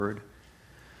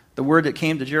The word that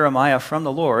came to Jeremiah from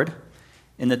the Lord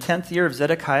in the 10th year of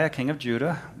Zedekiah, king of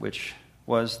Judah, which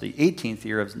was the 18th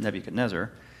year of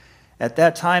Nebuchadnezzar. At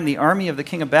that time, the army of the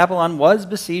king of Babylon was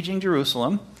besieging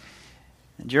Jerusalem,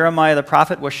 and Jeremiah the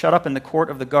prophet was shut up in the court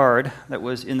of the guard that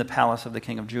was in the palace of the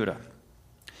king of Judah.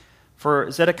 For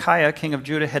Zedekiah, king of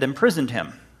Judah, had imprisoned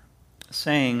him,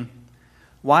 saying,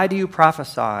 "Why do you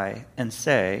prophesy and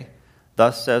say,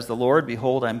 'Thus says the Lord,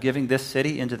 behold, I am giving this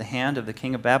city into the hand of the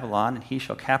king of Babylon, and he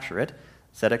shall capture it.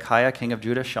 Zedekiah, king of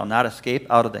Judah, shall not escape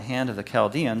out of the hand of the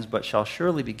Chaldeans, but shall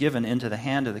surely be given into the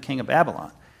hand of the king of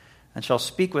Babylon, and shall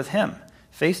speak with him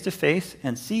face to face,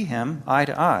 and see him eye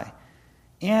to eye.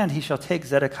 And he shall take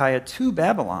Zedekiah to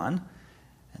Babylon,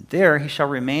 and there he shall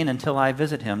remain until I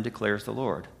visit him, declares the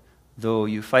Lord. Though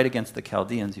you fight against the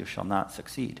Chaldeans, you shall not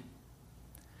succeed.'"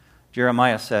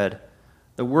 Jeremiah said,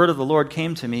 "The word of the Lord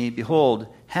came to me, behold,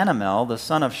 Hanamel, the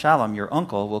son of Shallum, your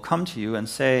uncle, will come to you and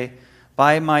say,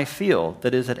 'Buy my field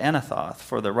that is at Anathoth,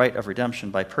 for the right of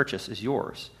redemption by purchase is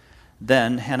yours.'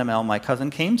 Then Hanamel, my cousin,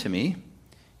 came to me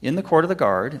in the court of the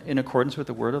guard, in accordance with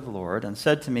the word of the Lord, and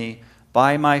said to me,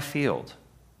 'Buy my field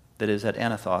that is at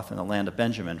Anathoth in the land of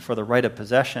Benjamin, for the right of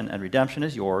possession and redemption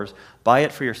is yours. Buy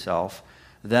it for yourself.'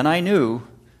 Then I knew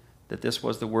that this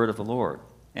was the word of the Lord,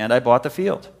 and I bought the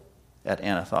field at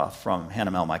Anathoth from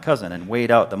Hanamel, my cousin, and weighed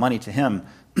out the money to him,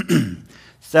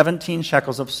 17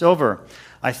 shekels of silver.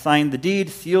 I signed the deed,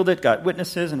 sealed it, got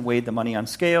witnesses, and weighed the money on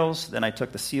scales. Then I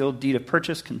took the sealed deed of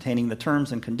purchase containing the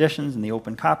terms and conditions in the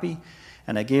open copy,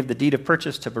 and I gave the deed of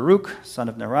purchase to Baruch, son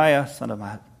of Neriah, son of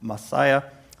Messiah,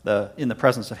 in the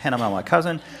presence of Hanamel, my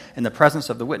cousin, in the presence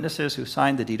of the witnesses who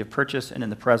signed the deed of purchase, and in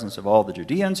the presence of all the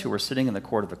Judeans who were sitting in the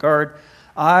court of the guard.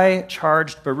 I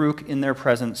charged Baruch in their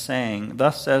presence, saying,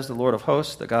 'Thus says the Lord of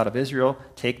hosts, the God of Israel,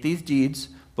 take these deeds,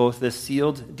 both this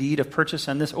sealed deed of purchase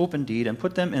and this open deed, and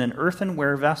put them in an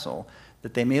earthenware vessel,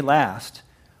 that they may last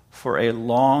for a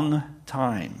long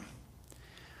time.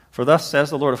 For thus says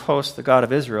the Lord of hosts, the God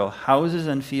of Israel, houses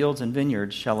and fields and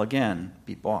vineyards shall again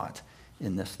be bought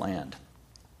in this land.'"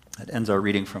 That ends our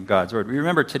reading from God's word. We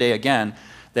remember today again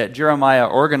that Jeremiah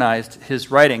organized his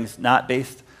writings not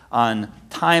based on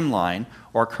timeline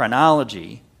or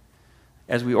chronology,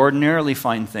 as we ordinarily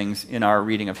find things in our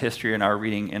reading of history and our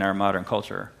reading in our modern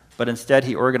culture. But instead,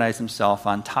 he organized himself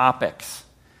on topics.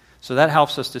 So that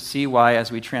helps us to see why, as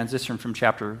we transition from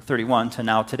chapter 31 to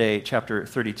now today, chapter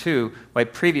 32, why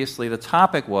previously the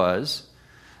topic was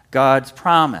God's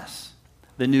promise,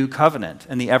 the new covenant,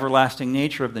 and the everlasting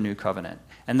nature of the new covenant,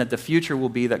 and that the future will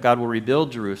be that God will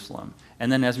rebuild Jerusalem.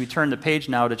 And then as we turn the page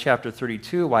now to chapter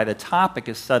 32, why the topic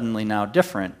is suddenly now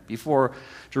different. Before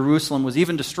Jerusalem was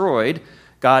even destroyed,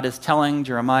 God is telling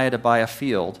Jeremiah to buy a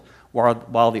field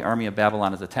while the army of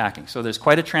Babylon is attacking. So there's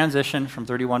quite a transition from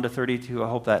 31 to 32. I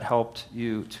hope that helped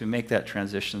you to make that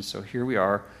transition. So here we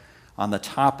are on the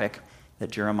topic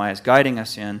that Jeremiah is guiding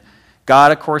us in.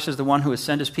 God, of course, is the one who would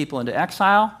send his people into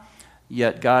exile,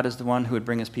 yet God is the one who would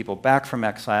bring his people back from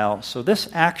exile. So this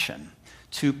action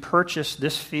to purchase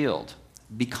this field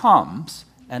becomes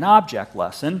an object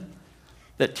lesson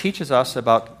that teaches us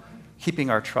about keeping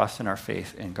our trust and our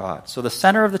faith in God. So the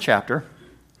center of the chapter,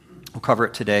 we'll cover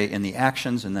it today in the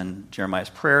actions and then Jeremiah's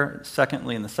prayer.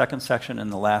 Secondly, in the second section and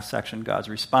the last section, God's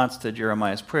response to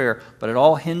Jeremiah's prayer. But it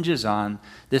all hinges on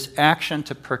this action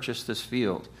to purchase this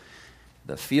field.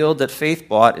 The field that faith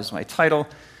bought is my title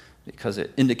because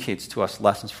it indicates to us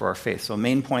lessons for our faith. So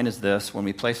main point is this: when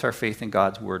we place our faith in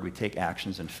God's word, we take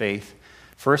actions in faith.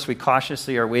 First, we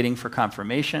cautiously are waiting for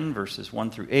confirmation, verses 1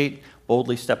 through 8,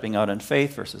 boldly stepping out in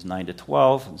faith, verses 9 to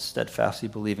 12, and steadfastly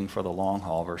believing for the long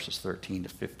haul, verses 13 to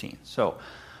 15. So,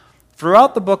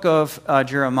 throughout the book of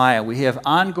Jeremiah, we have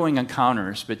ongoing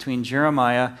encounters between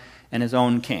Jeremiah and his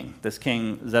own king, this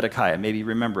king Zedekiah. Maybe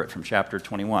remember it from chapter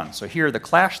 21. So here, the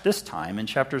clash this time in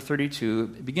chapter 32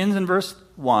 begins in verse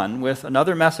 1 with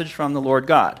another message from the Lord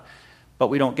God. But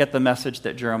we don't get the message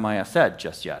that Jeremiah said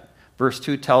just yet. Verse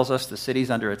 2 tells us the city's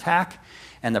under attack,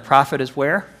 and the prophet is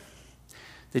where?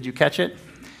 Did you catch it?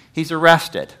 He's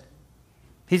arrested.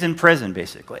 He's in prison,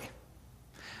 basically.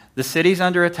 The city's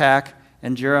under attack,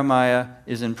 and Jeremiah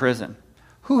is in prison.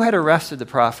 Who had arrested the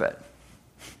prophet?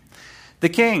 The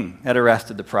king had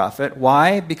arrested the prophet.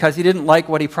 Why? Because he didn't like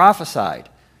what he prophesied.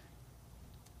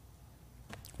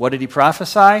 What did he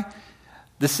prophesy?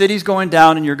 The city's going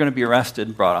down, and you're going to be arrested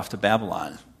and brought off to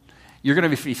Babylon. You're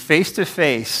going to be face to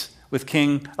face with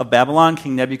king of Babylon,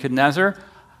 King Nebuchadnezzar,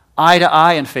 eye to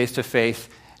eye and face to face.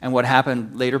 And what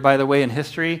happened later, by the way, in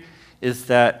history is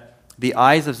that the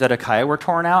eyes of Zedekiah were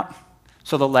torn out.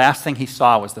 So the last thing he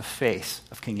saw was the face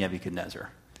of King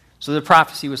Nebuchadnezzar. So the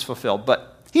prophecy was fulfilled.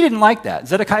 But He didn't like that.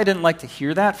 Zedekiah didn't like to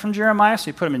hear that from Jeremiah, so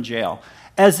he put him in jail,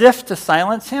 as if to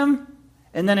silence him.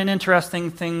 And then an interesting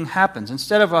thing happens.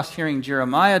 Instead of us hearing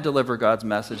Jeremiah deliver God's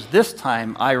message, this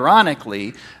time,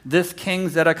 ironically, this king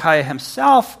Zedekiah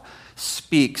himself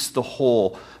speaks the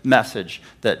whole message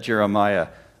that Jeremiah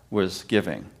was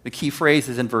giving. The key phrase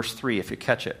is in verse 3, if you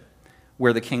catch it,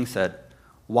 where the king said,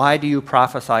 "Why do you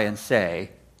prophesy and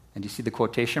say," and do you see the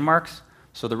quotation marks?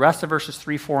 So the rest of verses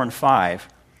 3, 4, and 5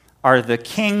 are the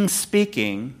king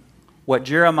speaking what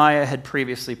Jeremiah had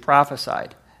previously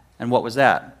prophesied. And what was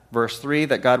that? Verse 3,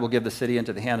 that God will give the city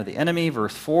into the hand of the enemy.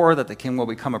 Verse 4, that the king will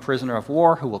become a prisoner of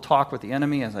war who will talk with the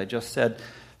enemy, as I just said,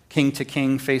 king to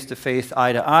king, face to face,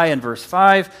 eye to eye. And verse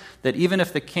 5, that even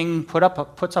if the king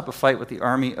puts up a fight with the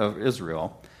army of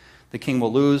Israel, the king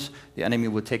will lose, the enemy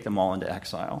will take them all into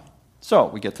exile. So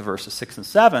we get to verses 6 and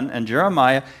 7, and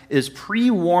Jeremiah is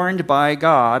pre-warned by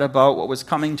God about what was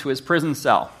coming to his prison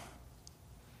cell.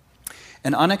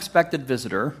 An unexpected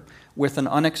visitor with an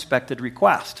unexpected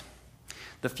request.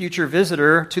 The future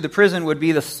visitor to the prison would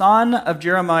be the son of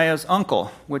Jeremiah's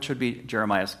uncle, which would be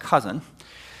Jeremiah's cousin.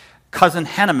 Cousin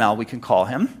Hanamel, we can call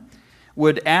him,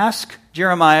 would ask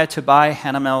Jeremiah to buy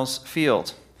Hanamel's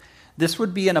field. This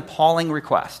would be an appalling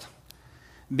request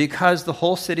because the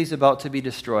whole city's about to be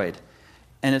destroyed.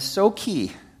 And it's so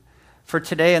key for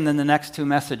today and then the next two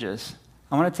messages.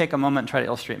 I want to take a moment and try to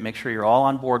illustrate, make sure you're all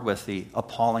on board with the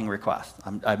appalling request.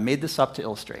 I've made this up to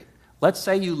illustrate. Let's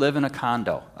say you live in a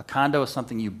condo. A condo is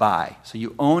something you buy. So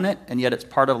you own it, and yet it's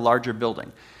part of a larger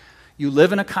building. You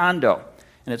live in a condo,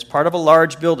 and it's part of a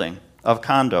large building of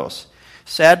condos.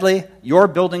 Sadly, your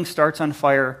building starts on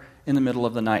fire in the middle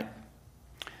of the night.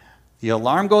 The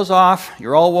alarm goes off,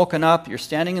 you're all woken up, you're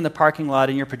standing in the parking lot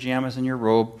in your pajamas and your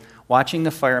robe, watching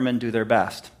the firemen do their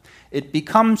best. It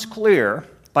becomes clear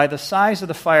by the size of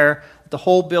the fire that the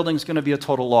whole building's going to be a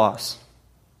total loss.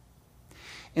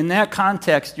 In that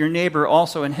context, your neighbor,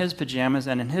 also in his pajamas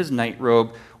and in his night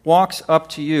robe, walks up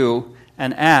to you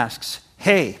and asks,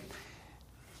 "Hey,"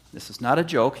 this is not a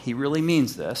joke, he really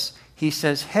means this. He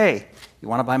says, "Hey, you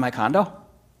want to buy my condo?"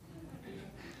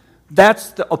 That's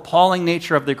the appalling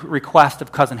nature of the request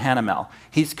of cousin Hanamel.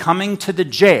 He's coming to the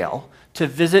jail to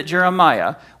visit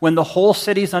Jeremiah when the whole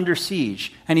city's under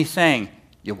siege, and he's saying,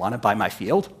 "You want to buy my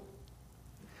field?"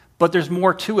 But there's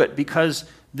more to it because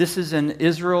this is an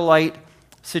Israelite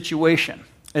situation.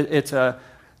 It's a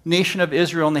nation of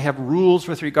Israel, and they have rules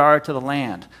with regard to the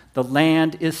land. The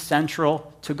land is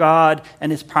central to God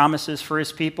and his promises for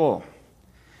his people.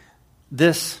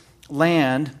 This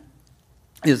land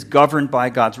is governed by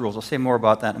God's rules. I'll say more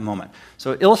about that in a moment.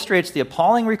 So it illustrates the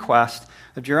appalling request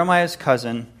of Jeremiah's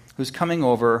cousin who's coming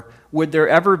over. Would there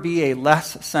ever be a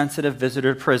less sensitive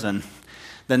visitor to prison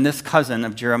than this cousin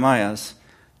of Jeremiah's?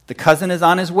 The cousin is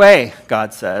on his way,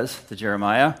 God says to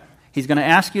Jeremiah. He's going to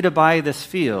ask you to buy this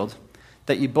field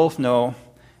that you both know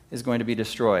is going to be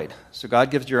destroyed. So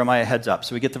God gives Jeremiah a heads up.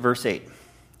 So we get to verse 8.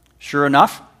 Sure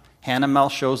enough, Hanamel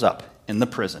shows up in the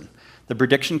prison. The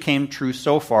prediction came true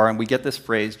so far, and we get this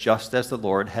phrase, "just as the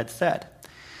Lord had said."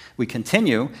 We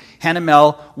continue.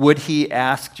 Hanamel, would he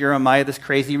ask Jeremiah this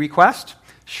crazy request?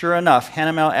 Sure enough,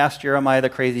 Hanamel asked Jeremiah the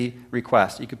crazy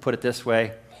request. You could put it this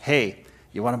way: "Hey,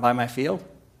 you want to buy my field?"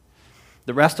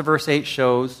 The rest of verse 8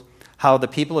 shows how the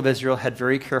people of Israel had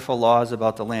very careful laws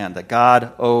about the land, that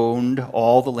God owned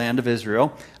all the land of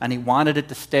Israel, and he wanted it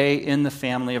to stay in the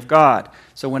family of God.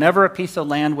 So whenever a piece of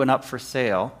land went up for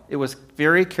sale, it was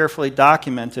very carefully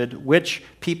documented which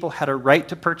people had a right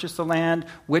to purchase the land,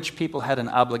 which people had an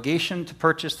obligation to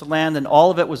purchase the land, and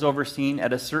all of it was overseen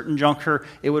at a certain juncture.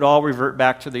 It would all revert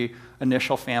back to the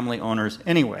initial family owners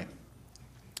anyway.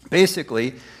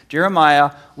 Basically,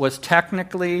 Jeremiah was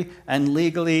technically and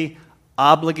legally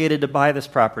obligated to buy this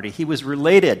property. He was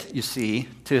related, you see,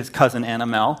 to his cousin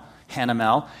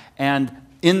Hanamel, and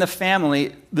in the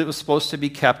family that was supposed to be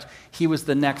kept, he was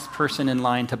the next person in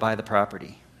line to buy the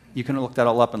property. You can look that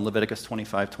all up in Leviticus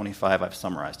 25:25. I've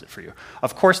summarized it for you.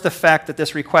 Of course, the fact that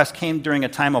this request came during a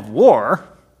time of war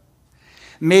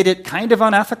made it kind of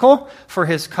unethical for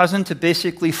his cousin to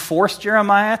basically force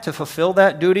Jeremiah to fulfill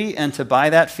that duty and to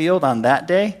buy that field on that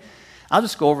day. I'll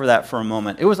just go over that for a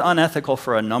moment. It was unethical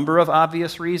for a number of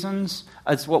obvious reasons.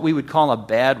 It's what we would call a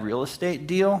bad real estate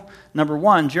deal. Number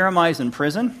one, Jeremiah's in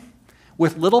prison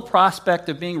with little prospect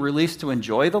of being released to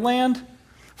enjoy the land.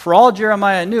 For all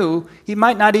Jeremiah knew, he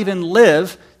might not even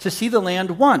live to see the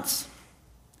land once.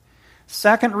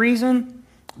 Second reason,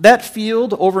 that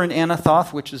field over in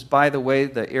Anathoth, which is, by the way,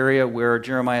 the area where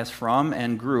Jeremiah is from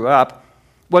and grew up,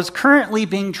 was currently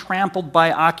being trampled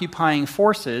by occupying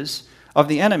forces of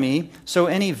the enemy, so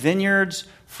any vineyards,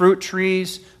 Fruit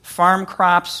trees, farm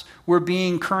crops were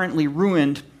being currently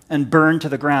ruined and burned to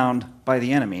the ground by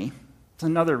the enemy. It's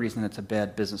another reason it's a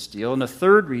bad business deal. And the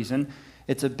third reason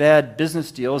it's a bad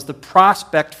business deal is the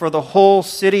prospect for the whole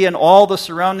city and all the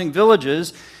surrounding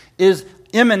villages is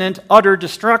imminent, utter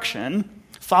destruction,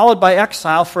 followed by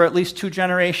exile for at least 2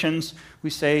 generations, we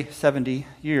say 70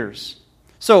 years.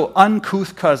 So,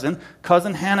 uncouth cousin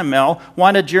Hanamel,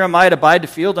 wanted Jeremiah to buy the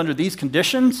field under these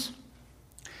conditions?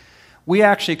 We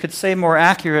actually could say more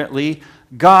accurately,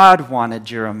 God wanted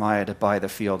Jeremiah to buy the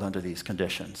field under these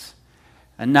conditions.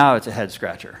 And now it's a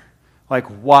head-scratcher. Like,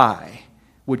 why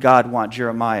would God want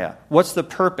Jeremiah? What's the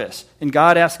purpose in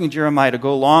God asking Jeremiah to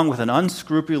go along with an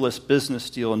unscrupulous business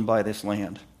deal and buy this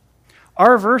land?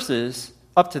 Our verses,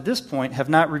 up to this point, have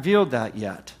not revealed that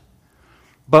yet.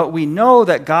 But we know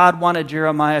that God wanted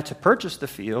Jeremiah to purchase the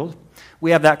field.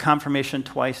 We have that confirmation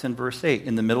twice in verse 8.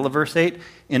 In the middle of verse 8,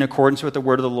 in accordance with the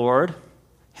word of the Lord,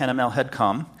 Hanamel had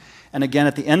come. And again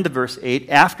at the end of verse 8,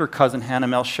 after cousin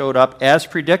Hanamel showed up as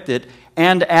predicted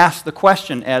and asked the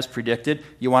question as predicted,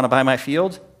 you want to buy my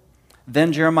field?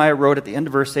 Then Jeremiah wrote at the end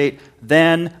of verse 8,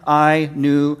 then I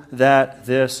knew that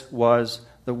this was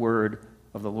the word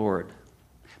of the Lord.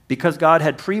 Because God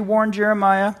had pre-warned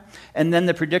Jeremiah, and then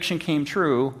the prediction came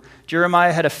true,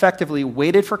 Jeremiah had effectively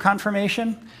waited for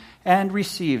confirmation and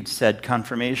received said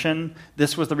confirmation.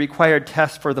 This was the required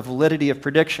test for the validity of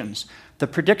predictions. The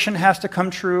prediction has to come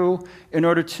true in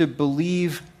order to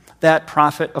believe that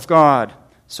prophet of God.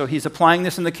 So he's applying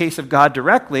this in the case of God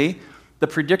directly. The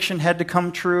prediction had to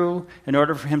come true in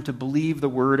order for him to believe the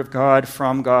word of God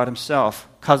from God himself.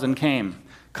 Cousin came.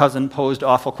 Cousin posed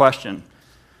awful question.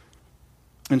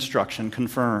 Instruction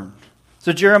confirmed.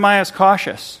 So Jeremiah is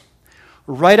cautious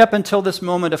right up until this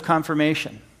moment of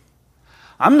confirmation.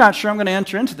 I'm not sure I'm going to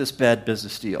enter into this bad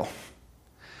business deal.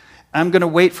 I'm going to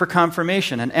wait for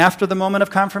confirmation. And after the moment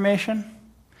of confirmation,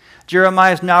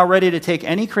 Jeremiah is now ready to take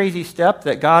any crazy step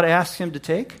that God asks him to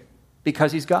take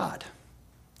because he's God.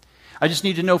 I just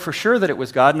need to know for sure that it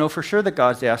was God, know for sure that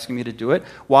God's asking me to do it.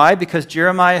 Why? Because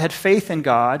Jeremiah had faith in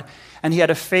God, and he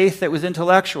had a faith that was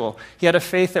intellectual. He had a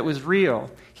faith that was real.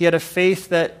 He had a faith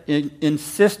that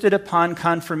insisted upon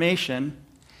confirmation,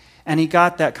 and he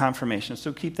got that confirmation.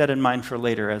 So keep that in mind for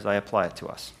later as I apply it to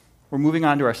us. We're moving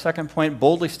on to our second point,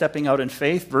 boldly stepping out in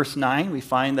faith. Verse 9, we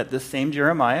find that this same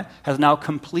Jeremiah has now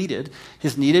completed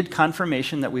his needed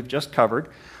confirmation that we've just covered.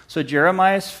 So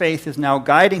Jeremiah's faith is now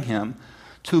guiding him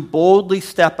to boldly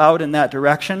step out in that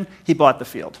direction. He bought the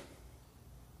field.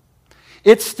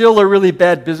 It's still a really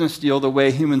bad business deal the way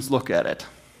humans look at it.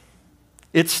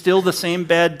 It's still the same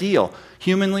bad deal.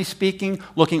 Humanly speaking,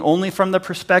 looking only from the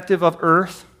perspective of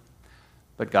earth,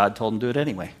 but God told him to do it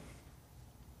anyway.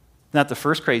 Not the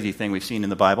first crazy thing we've seen in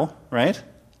the Bible, right?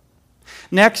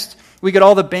 Next, we get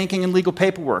all the banking and legal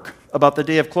paperwork about the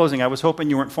day of closing. I was hoping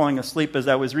you weren't falling asleep as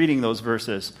I was reading those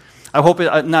verses. I hope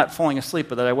not falling asleep,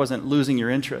 but that I wasn't losing your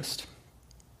interest.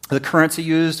 The currency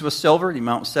used was silver, the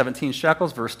amount was 17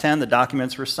 shekels. Verse 10, the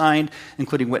documents were signed,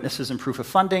 including witnesses and proof of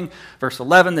funding. Verse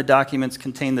 11, the documents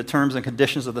contained the terms and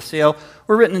conditions of the sale,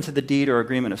 were written into the deed or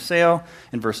agreement of sale.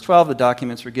 In verse 12, the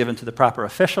documents were given to the proper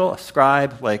official, a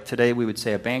scribe, like today we would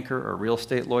say a banker or a real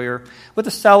estate lawyer, with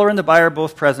the seller and the buyer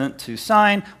both present to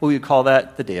sign. Well, we would call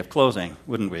that the day of closing,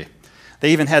 wouldn't we?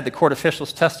 They even had the court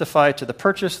officials testify to the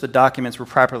purchase. The documents were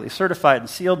properly certified and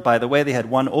sealed. By the way, they had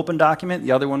one open document,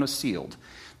 the other one was sealed.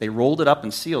 They rolled it up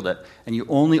and sealed it, and you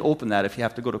only open that if you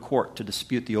have to go to court to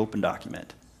dispute the open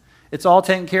document. It's all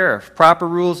taken care of, proper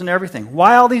rules and everything.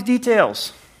 Why all these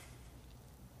details?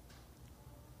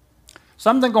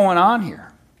 Something going on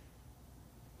here.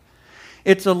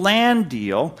 It's a land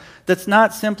deal that's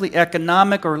not simply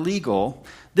economic or legal.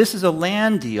 This is a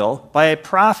land deal by a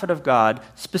prophet of God,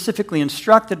 specifically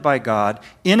instructed by God,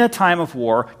 in a time of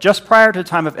war, just prior to the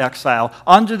time of exile,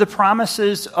 under the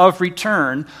promises of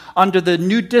return, under the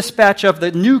new dispatch of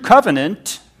the new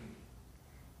covenant.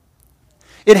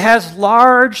 It has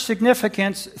large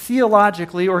significance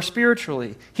theologically or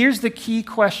spiritually. Here's the key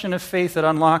question of faith that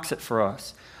unlocks it for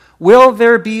us. Will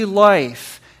there be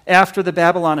life after the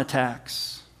Babylon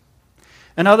attacks?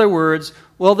 In other words,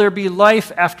 will there be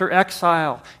life after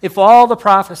exile? If all the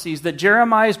prophecies that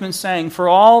Jeremiah has been saying for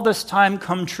all this time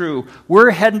come true,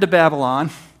 we're heading to Babylon,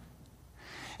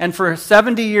 and for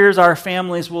 70 years our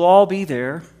families will all be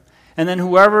there, and then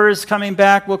whoever is coming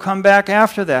back will come back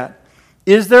after that.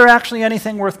 Is there actually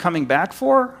anything worth coming back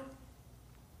for?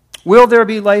 Will there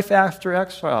be life after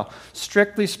exile?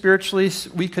 Strictly spiritually,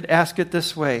 we could ask it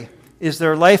this way. Is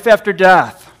there life after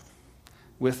death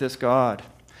with this God?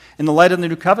 In the light of the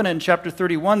new covenant in chapter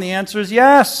 31, the answer is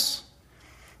yes.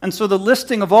 And so the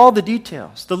listing of all the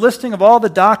details, the listing of all the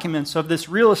documents of this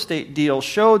real estate deal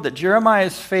showed that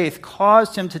Jeremiah's faith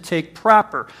caused him to take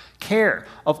proper care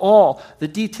of all the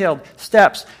detailed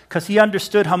steps because he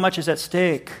understood how much is at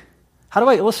stake. How do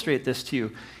I illustrate this to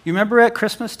you? You remember at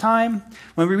Christmas time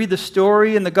when we read the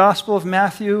story in the Gospel of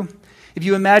Matthew? If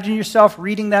you imagine yourself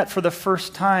reading that for the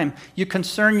first time, you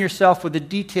concern yourself with the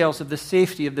details of the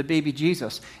safety of the baby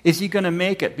Jesus. Is he going to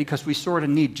make it? Because we sort of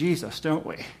need Jesus, don't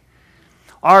we?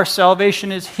 Our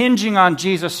salvation is hinging on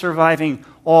Jesus surviving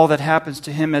all that happens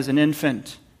to him as an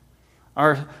infant.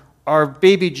 Our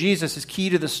baby Jesus is key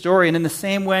to the story. And in the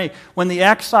same way, when the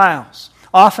exiles,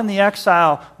 often the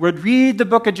exile, would read the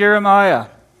book of Jeremiah,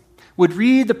 would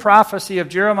read the prophecy of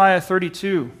Jeremiah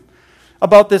 32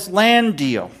 about this land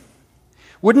deal,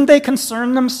 wouldn't they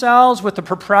concern themselves with the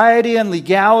propriety and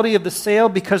legality of the sale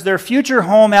because their future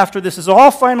home after this is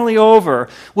all finally over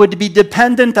would be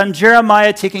dependent on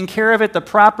Jeremiah taking care of it the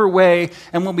proper way,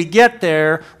 and when we get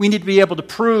there, we need to be able to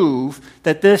prove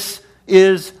that this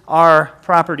is our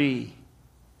property.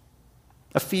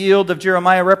 A field of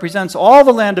Jeremiah represents all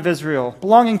the land of Israel,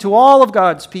 belonging to all of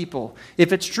God's people.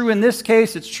 If it's true in this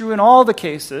case, it's true in all the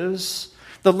cases.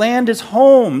 The land is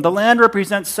home. The land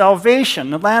represents salvation.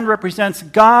 The land represents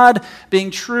God being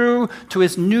true to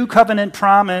his new covenant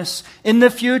promise. In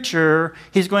the future,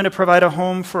 he's going to provide a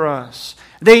home for us.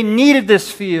 They needed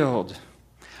this field.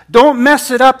 Don't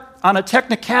mess it up on a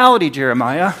technicality,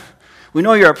 Jeremiah. We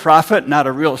know you're a prophet, not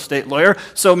a real estate lawyer,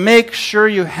 so make sure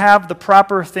you have the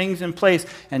proper things in place.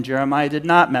 And Jeremiah did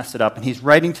not mess it up, and he's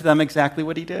writing to them exactly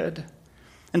what he did.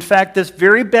 In fact, this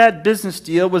very bad business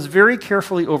deal was very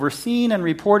carefully overseen and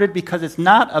reported because it's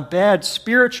not a bad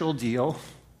spiritual deal.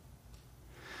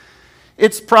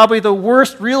 It's probably the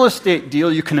worst real estate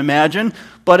deal you can imagine,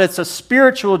 but it's a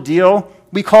spiritual deal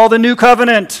we call the New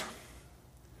Covenant.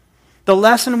 The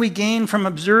lesson we gain from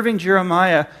observing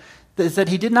Jeremiah is that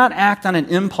he did not act on an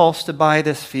impulse to buy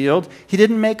this field. He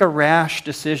didn't make a rash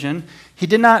decision. He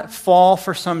did not fall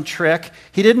for some trick.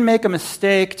 He didn't make a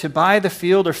mistake to buy the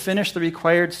field or finish the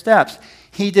required steps.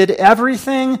 He did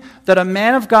everything that a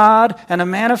man of God and a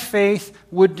man of faith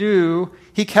would do.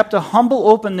 He kept a humble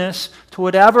openness to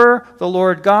whatever the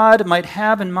Lord God might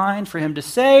have in mind for him to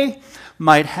say,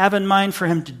 might have in mind for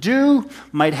him to do,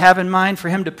 might have in mind for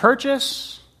him to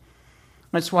purchase.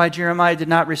 That's why Jeremiah did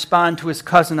not respond to his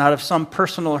cousin out of some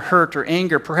personal hurt or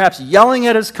anger, perhaps yelling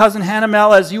at his cousin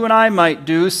Hanamel as you and I might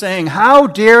do, saying, "How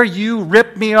dare you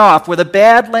rip me off with a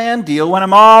bad land deal when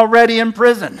I'm already in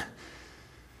prison?"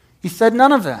 He said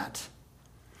none of that.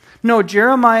 No,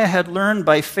 Jeremiah had learned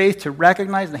by faith to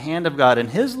recognize the hand of God in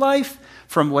his life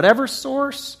from whatever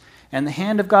source, and the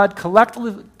hand of God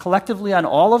collectively on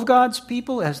all of God's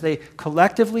people as they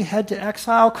collectively head to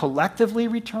exile, collectively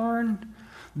return.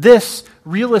 This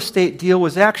real estate deal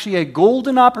was actually a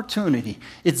golden opportunity.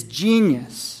 It's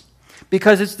genius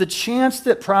because it's the chance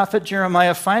that prophet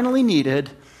Jeremiah finally needed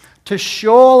to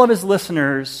show all of his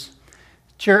listeners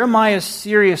Jeremiah is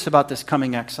serious about this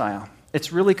coming exile.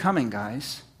 It's really coming,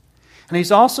 guys. And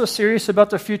he's also serious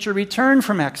about the future return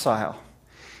from exile.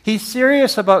 He's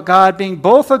serious about God being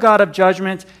both a God of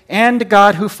judgment and a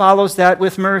God who follows that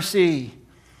with mercy.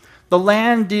 The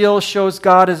land deal shows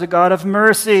God as a God of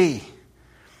mercy.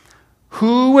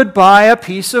 Who would buy a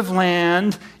piece of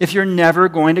land if you're never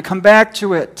going to come back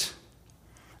to it?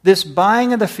 This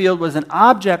buying of the field was an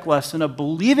object lesson of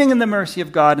believing in the mercy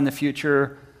of God in the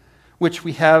future, which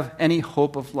we have any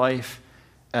hope of life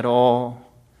at all.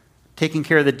 Taking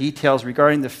care of the details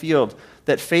regarding the field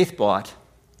that faith bought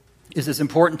is as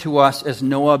important to us as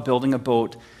Noah building a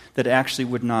boat that actually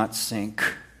would not sink.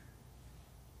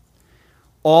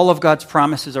 All of God's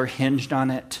promises are hinged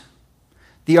on it.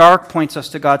 The ark points us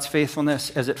to God's faithfulness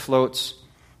as it floats.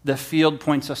 The field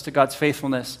points us to God's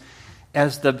faithfulness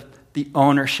as the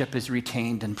ownership is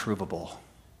retained and provable.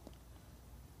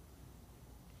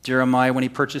 Jeremiah, when he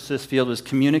purchased this field, was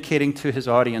communicating to his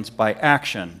audience by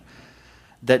action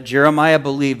that Jeremiah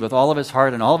believed with all of his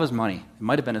heart and all of his money, it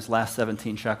might have been his last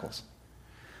 17 shekels,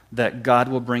 that God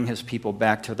will bring his people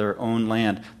back to their own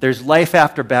land. There's life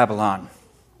after Babylon.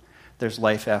 There's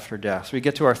life after death. So we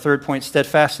get to our third point,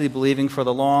 steadfastly believing for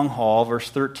the long haul, verse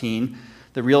 13.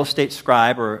 The real estate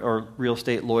scribe or real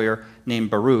estate lawyer named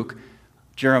Baruch,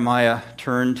 Jeremiah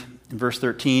turned in verse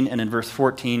 13, and in verse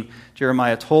 14,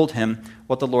 Jeremiah told him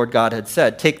what the Lord God had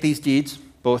said. Take these deeds,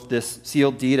 both this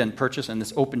sealed deed and purchase and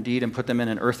this open deed, and put them in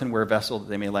an earthenware vessel that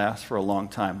they may last for a long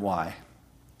time. Why?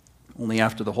 Only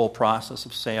after the whole process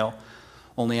of sale,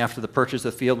 only after the purchase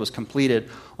of the field was completed,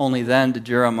 only then did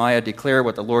Jeremiah declare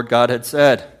what the Lord God had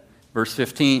said. Verse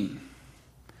 15.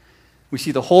 We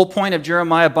see the whole point of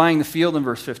Jeremiah buying the field in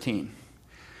verse 15.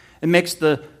 It makes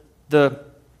the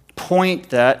point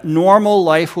that normal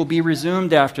life will be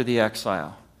resumed after the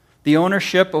exile. The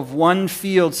ownership of one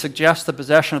field suggests the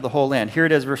possession of the whole land. Here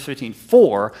it is, verse 15.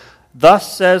 For,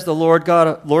 thus says the Lord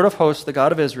God, Lord of hosts, the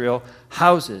God of Israel,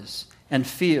 houses and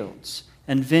fields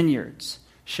and vineyards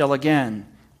shall again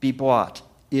be bought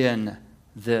in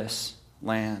this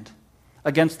land.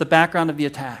 Against the background of the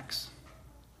attacks,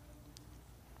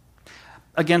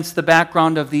 against the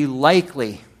background of the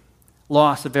likely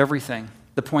loss of everything,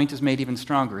 the point is made even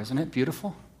stronger. Isn't it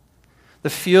beautiful?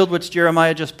 The field which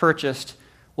Jeremiah just purchased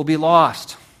will be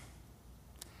lost,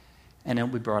 and it will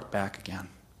be brought back again.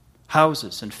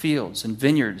 Houses and fields and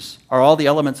vineyards are all the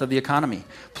elements of the economy.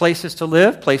 Places to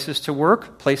live, places to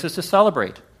work, places to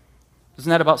celebrate. Doesn't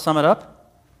that about sum it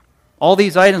up? All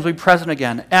these items will be present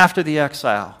again after the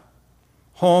exile.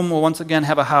 Home will once again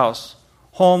have a house.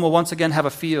 Home will once again have a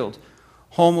field.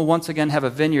 Home will once again have a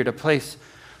vineyard, a place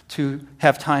to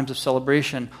have times of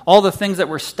celebration. All the things that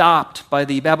were stopped by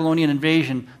the Babylonian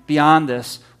invasion beyond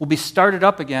this will be started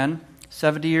up again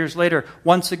 70 years later.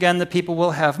 Once again, the people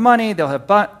will have money, they'll have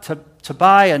to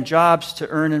buy and jobs to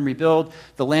earn and rebuild.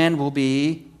 The land will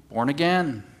be born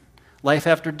again. Life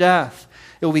after death.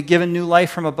 It will be given new life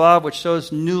from above, which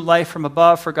shows new life from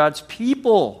above for God's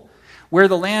people. Where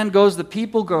the land goes, the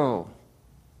people go.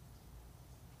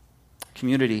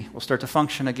 Community will start to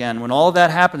function again. When all of that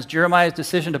happens, Jeremiah's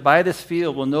decision to buy this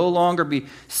field will no longer be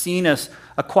seen as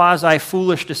a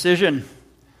quasi-foolish decision.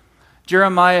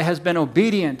 Jeremiah has been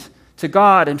obedient to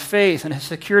God in faith and has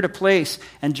secured a place,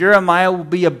 and Jeremiah will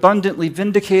be abundantly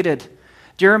vindicated.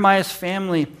 Jeremiah's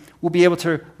family will be able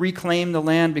to reclaim the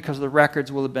land because the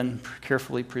records will have been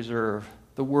carefully preserved.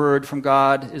 The word from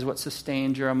God is what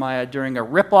sustained Jeremiah during a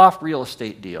rip-off real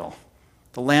estate deal.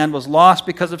 The land was lost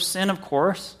because of sin, of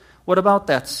course. What about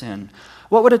that sin?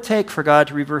 What would it take for God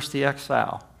to reverse the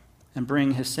exile and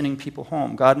bring his sinning people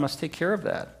home? God must take care of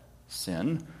that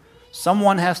sin.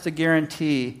 Someone has to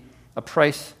guarantee a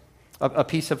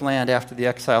piece of land after the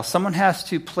exile. Someone has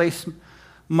to place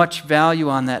much value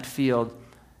on that field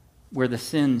where the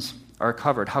sins are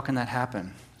covered. How can that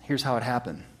happen? Here's how it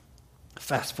happened.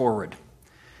 Fast forward.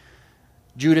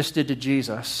 Judas did to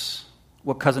Jesus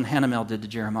what cousin Hanamel did to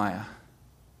Jeremiah.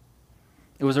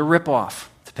 It was a ripoff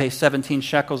to pay 17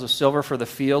 shekels of silver for the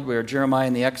field where Jeremiah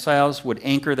and the exiles would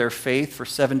anchor their faith for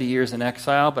 70 years in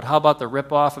exile. But how about the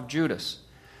ripoff of Judas?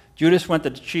 Judas went to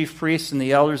the chief priests and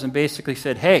the elders and basically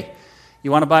said, hey,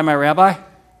 you want to buy my rabbi?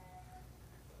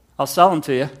 I'll sell him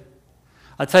to you.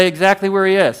 I'll tell you exactly where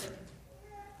he is.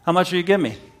 How much will you give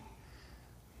me?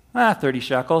 30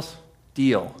 shekels.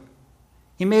 Deal.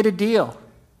 He made a deal.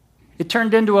 It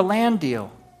turned into a land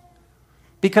deal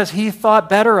because he thought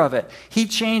better of it. He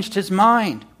changed his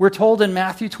mind. We're told in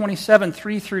Matthew 27,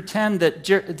 3 through 10, that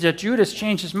Judas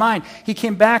changed his mind. He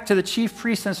came back to the chief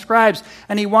priests and scribes,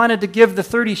 and he wanted to give the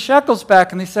 30 shekels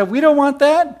back, and they said, we don't want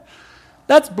that.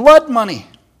 That's blood money.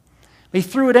 He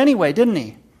threw it anyway, didn't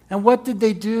he? And what did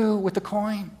they do with the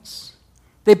coins?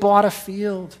 They bought a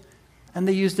field, and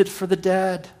they used it for the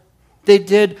dead. They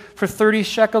did for 30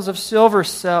 shekels of silver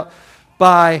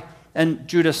buy, and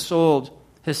Judas sold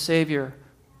his Savior.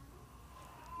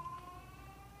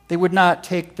 They would not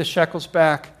take the shekels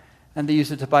back, and they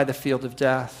used it to buy the field of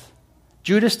death.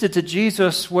 Judas did to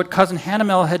Jesus what cousin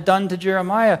Hanamel had done to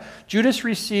Jeremiah. Judas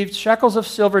received shekels of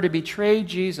silver to betray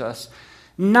Jesus,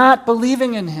 not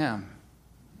believing in him.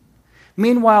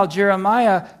 Meanwhile,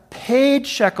 Jeremiah paid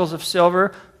shekels of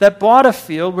silver that bought a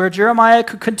field where Jeremiah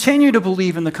could continue to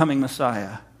believe in the coming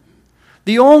Messiah.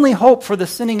 The only hope for the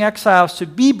sinning exiles to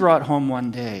be brought home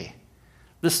one day.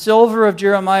 The silver of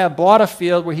Jeremiah bought a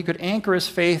field where he could anchor his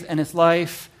faith and his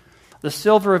life. The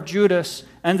silver of Judas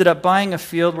ended up buying a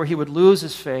field where he would lose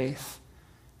his faith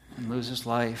and lose his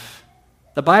life.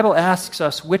 The Bible asks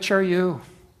us, which are you?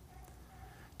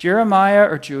 Jeremiah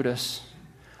or Judas?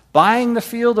 Buying the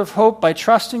field of hope by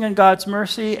trusting in God's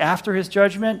mercy after his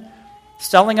judgment,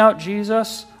 selling out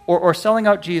Jesus, or selling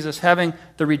out Jesus, having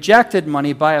the rejected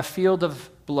money buy a field of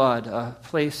blood, a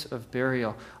place of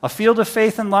burial, a field of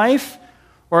faith and life,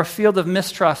 or a field of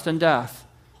mistrust and death.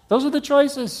 Those are the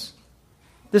choices.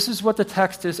 This is what the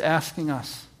text is asking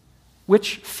us.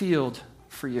 Which field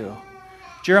for you?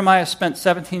 Jeremiah spent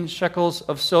 17 shekels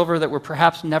of silver that were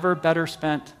perhaps never better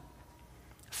spent.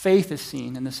 Faith is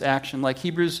seen in this action. Like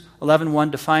Hebrews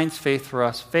 11:1 defines faith for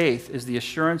us. Faith is the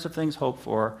assurance of things hoped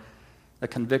for, the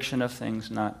conviction of things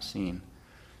not seen.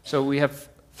 So we have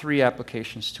 3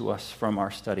 applications to us from our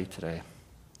study today.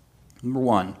 Number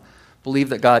 1, believe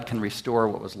that God can restore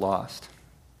what was lost.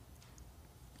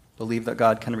 Believe that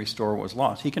God can restore what was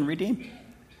lost. He can redeem.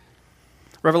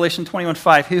 Revelation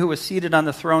 21:5, he who was seated on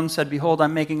the throne said, behold,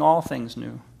 I'm making all things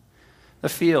new. The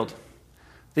field,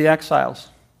 the exiles,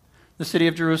 the city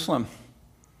of Jerusalem,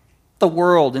 the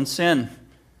world in sin,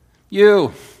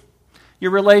 you, your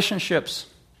relationships.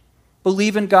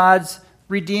 Believe in God's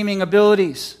redeeming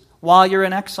abilities while you're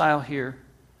in exile here.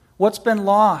 What's been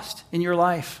lost in your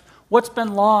life? What's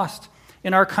been lost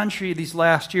in our country these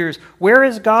last years? Where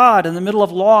is God in the middle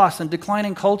of loss and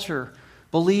declining culture?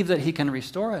 Believe that he can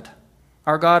restore it.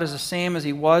 Our God is the same as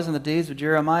he was in the days of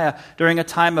Jeremiah. During a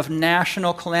time of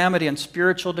national calamity and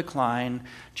spiritual decline,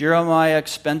 Jeremiah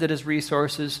expended his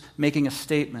resources making a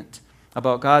statement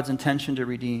about God's intention to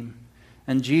redeem.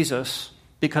 And Jesus,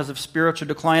 because of spiritual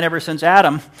decline ever since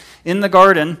Adam in the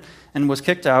garden and was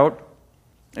kicked out,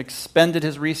 expended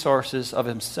his resources of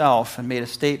himself and made a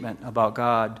statement about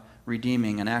God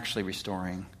redeeming and actually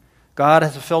restoring. God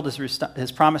has fulfilled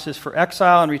his promises for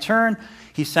exile and return.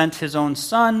 He sent his own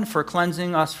Son for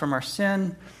cleansing us from our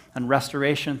sin and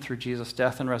restoration through Jesus'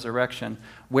 death and resurrection.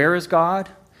 Where is God?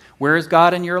 Where is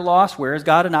God in your loss? Where is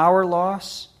God in our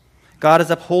loss? God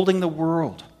is upholding the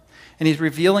world, and he's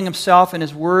revealing himself in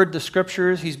his word, the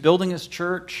scriptures. He's building his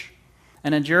church.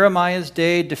 And in Jeremiah's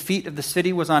day, defeat of the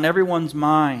city was on everyone's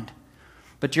mind.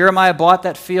 But Jeremiah bought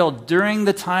that field during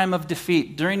the time of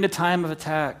defeat, during the time of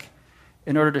attack,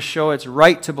 in order to show its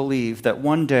right to believe that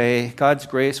one day God's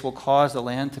grace will cause the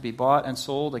land to be bought and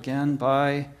sold again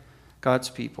by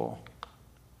God's people.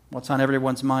 What's on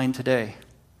everyone's mind today?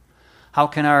 How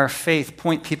can our faith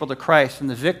point people to Christ and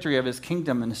the victory of his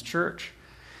kingdom and his church?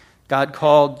 God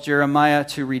called Jeremiah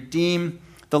to redeem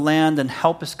the land and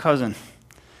help his cousin,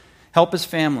 help his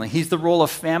family. He's the role of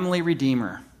family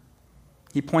redeemer.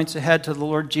 He points ahead to the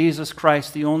Lord Jesus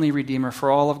Christ, the only redeemer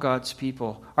for all of God's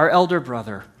people, our elder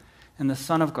brother and the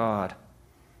Son of God.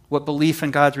 What belief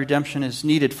in God's redemption is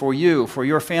needed for you, for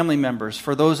your family members,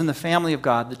 for those in the family of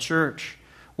God, the church?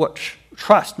 What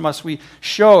trust must we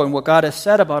show in what God has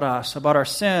said about us, about our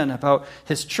sin, about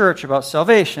his church, about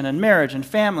salvation and marriage and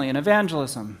family and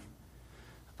evangelism,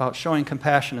 about showing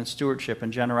compassion and stewardship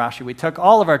and generosity? We took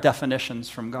all of our definitions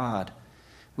from God.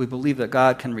 We believe that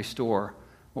God can restore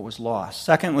what was lost.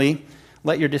 Secondly,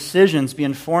 let your decisions be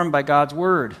informed by God's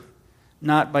word,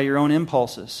 not by your own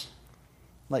impulses.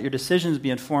 Let your decisions be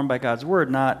informed by God's word,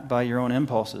 not by your own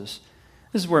impulses.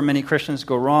 This is where many Christians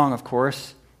go wrong, of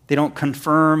course. They don't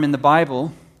confirm in the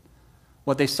Bible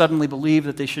what they suddenly believe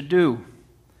that they should do.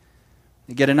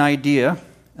 They get an idea,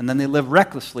 and then they live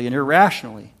recklessly and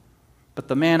irrationally. But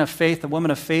the man of faith, the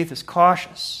woman of faith is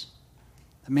cautious.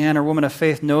 The man or woman of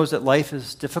faith knows that life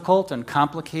is difficult and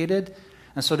complicated,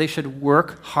 and so they should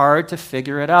work hard to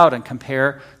figure it out and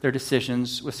compare their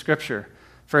decisions with Scripture.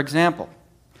 For example,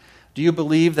 do you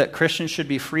believe that Christians should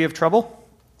be free of trouble?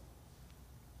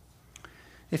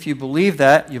 If you believe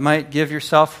that, you might give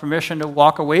yourself permission to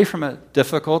walk away from a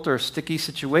difficult or sticky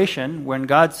situation when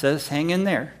God says, hang in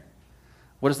there.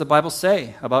 What does the Bible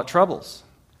say about troubles?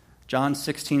 John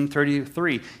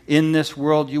 16:33, in this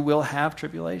world you will have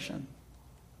tribulation.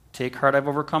 Take heart, I've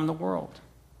overcome the world.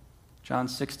 John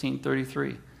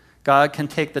 16:33. God can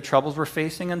take the troubles we're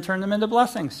facing and turn them into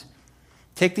blessings.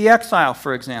 Take the exile,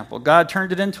 for example. God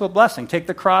turned it into a blessing. Take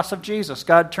the cross of Jesus.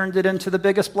 God turned it into the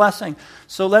biggest blessing.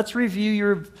 So let's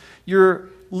review your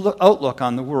outlook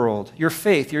on the world, your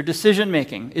faith, your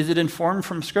decision-making. Is it informed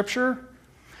from Scripture?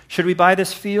 Should we buy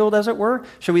this field, as it were?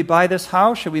 Should we buy this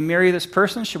house? Should we marry this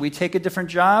person? Should we take a different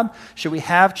job? Should we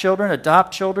have children,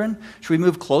 adopt children? Should we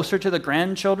move closer to the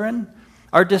grandchildren?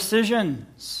 Our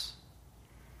decisions.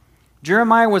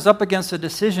 Jeremiah was up against a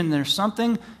decision. There's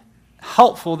something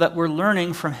helpful that we're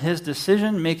learning from his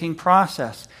decision-making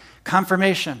process.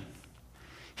 Confirmation.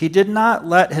 He did not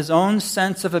let his own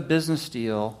sense of a business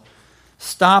deal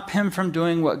stop him from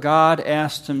doing what God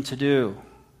asked him to do.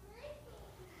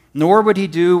 Nor would he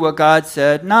do what God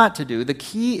said not to do. The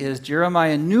key is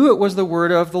Jeremiah knew it was the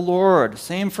word of the Lord.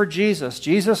 Same for Jesus.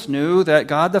 Jesus knew that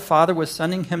God the Father was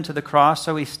sending him to the cross,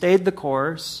 so he stayed the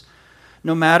course,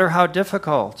 no matter how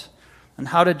difficult. And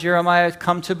how did Jeremiah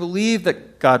come to believe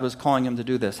that God was calling him to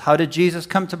do this? How did Jesus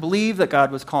come to believe that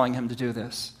God was calling him to do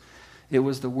this? It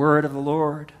was the word of the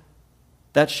Lord.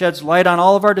 That sheds light on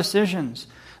all of our decisions.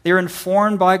 They are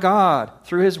informed by God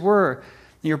through his word.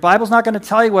 Your Bible's not going to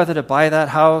tell you whether to buy that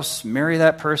house, marry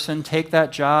that person, take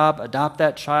that job, adopt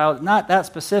that child. Not that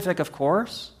specific, of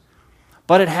course.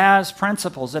 But it has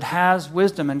principles, it has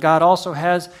wisdom, and God also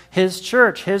has his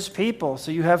church, his people. So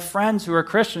you have friends who are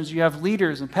Christians, you have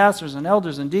leaders and pastors and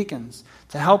elders and deacons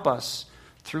to help us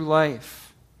through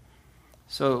life.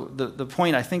 So the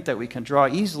point I think that we can draw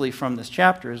easily from this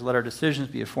chapter is let our decisions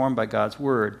be informed by God's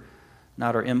word,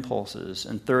 not our impulses.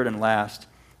 And third and last,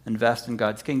 invest in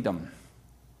God's kingdom.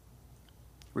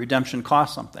 Redemption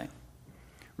costs something.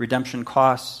 Redemption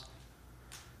cost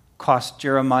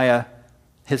Jeremiah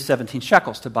his 17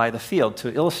 shekels to buy the field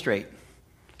to illustrate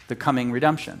the coming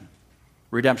redemption.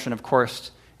 Redemption, of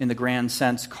course, in the grand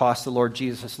sense, cost the Lord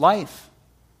Jesus' life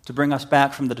to bring us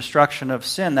back from the destruction of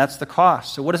sin. That's the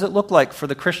cost. So what does it look like for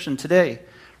the Christian today?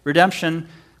 Redemption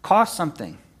costs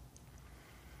something.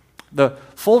 The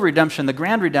full redemption, the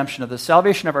grand redemption of the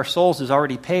salvation of our souls is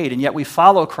already paid, and yet we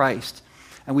follow Christ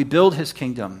and we build his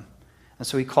kingdom. And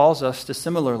so he calls us to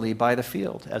similarly buy the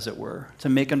field, as it were, to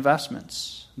make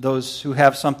investments. Those who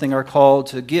have something are called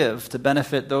to give, to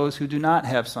benefit those who do not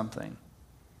have something.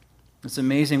 It's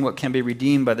amazing what can be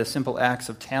redeemed by the simple acts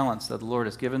of talents that the Lord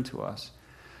has given to us.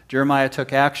 Jeremiah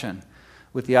took action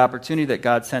with the opportunity that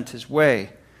God sent his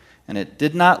way, and it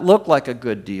did not look like a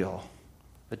good deal.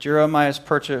 But Jeremiah's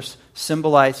purchase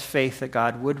symbolized faith that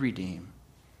God would redeem.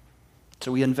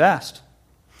 So we invest.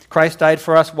 Christ died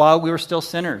for us while we were still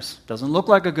sinners. Doesn't look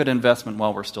like a good investment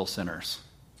while we're still sinners.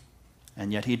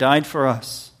 And yet he died for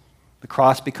us. The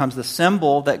cross becomes the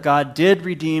symbol that God did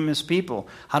redeem his people.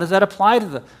 How does that apply to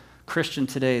the Christian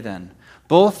today then?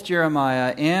 Both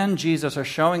Jeremiah and Jesus are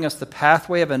showing us the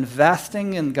pathway of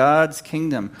investing in God's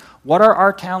kingdom. What are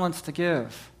our talents to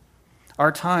give?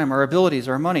 Our time, our abilities,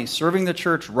 our money, serving the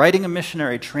church, writing a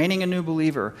missionary, training a new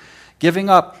believer, giving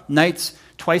up nights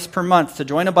twice per month to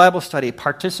join a Bible study,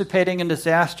 participating in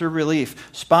disaster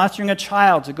relief, sponsoring a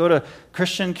child to go to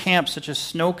Christian camps such as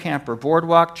Snow Camp or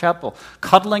Boardwalk Chapel,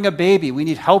 cuddling a baby. We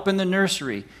need help in the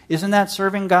nursery. Isn't that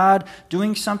serving God?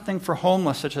 Doing something for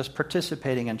homeless, such as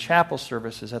participating in chapel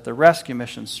services at the rescue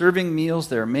mission, serving meals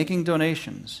there, making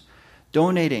donations,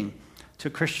 donating to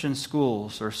Christian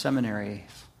schools or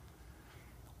seminaries.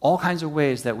 All kinds of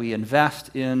ways that we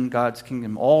invest in God's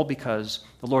kingdom, all because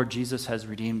the Lord Jesus has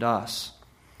redeemed us.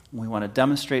 We want to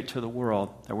demonstrate to the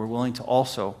world that we're willing to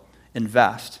also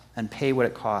invest and pay what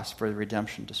it costs for the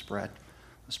redemption to spread.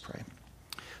 Let's pray.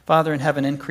 Father in heaven, increase